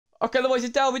Okay, the boys,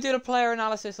 today we're doing a player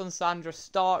analysis on Sandra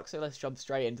Starke, so let's jump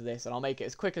straight into this, and I'll make it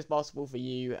as quick as possible for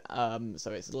you,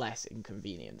 so it's less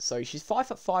inconvenient. So she's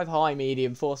 5'5" high,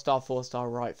 medium, 4-star,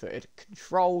 right-footed,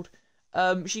 controlled.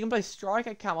 She can play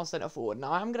striker, cam, or centre forward.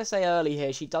 Now, I'm going to say early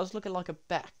here, she does look like a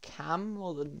better cam,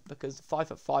 more than because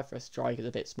 5'5" for a striker is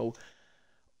a bit small.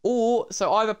 Or,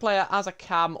 so either play her as a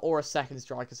cam or a second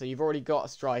striker, so you've already got a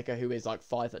striker who is like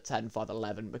 5'10",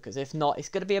 5'11", because if not, it's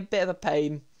going to be a bit of a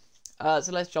pain.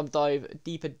 So let's dive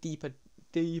deeper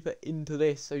into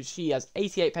this. So she has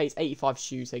 88 pace, 85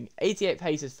 shooting. 88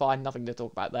 pace is fine, nothing to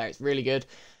talk about there. It's really good.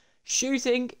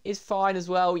 Shooting is fine as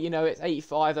well. You know, it's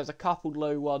 85. There's a couple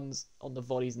low ones on the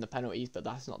volleys and the penalties, but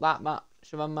that's not that much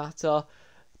of a matter.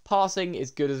 Passing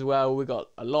is good as well. We got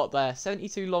a lot there.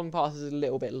 72 long passes is a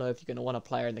little bit low if you're going to want to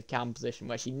play her in the cam position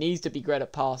where she needs to be great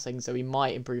at passing, so we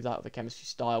might improve that with a chemistry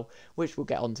style, which we'll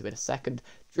get onto in a second.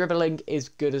 Dribbling is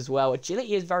good as well.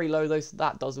 Agility is very low though, so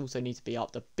that does also need to be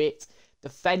upped a bit.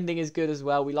 Defending is good as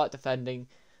well. We like defending.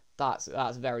 That's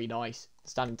very nice.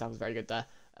 Standing tackle is very good there.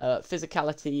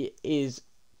 Physicality is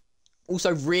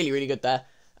also really good there.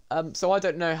 So I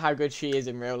don't know how good she is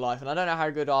in real life, and I don't know how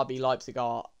good RB Leipzig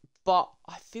are, but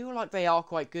I feel like they are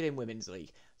quite good in Women's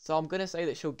League. So I'm going to say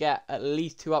that she'll get at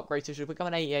least 2 upgrades, so she'll become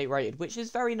an 88 rated, which is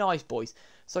very nice, boys.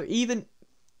 So even...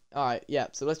 Alright, yeah,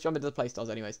 so let's jump into the playstyles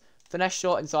anyways. Finesse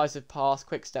shot, incisive pass,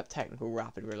 quick step, technical,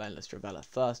 rapid, relentless, Travella,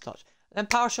 first touch. And then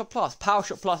Power Shot Plus. Power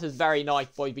Shot Plus is very nice,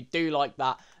 boys. We do like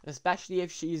that. And especially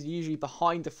if she's usually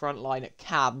behind the front line at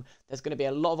cam, there's going to be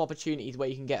a lot of opportunities where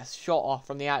you can get a shot off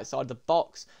from the outside of the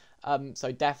box.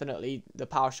 So definitely the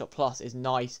Power Shot Plus is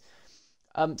nice.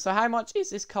 So how much is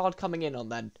this card coming in on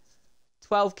then?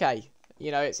 12k.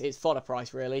 You know, it's fodder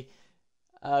price really.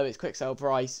 It's quick sale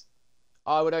price.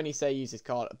 I would only say use this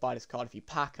card, buy this card if you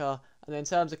pack her. And then in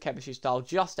terms of chemistry style,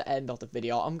 just to end off the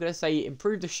video, I'm going to say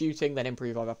improve the shooting, then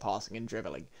improve either passing and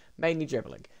dribbling. Mainly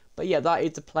dribbling. But yeah, that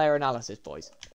is the player analysis, boys.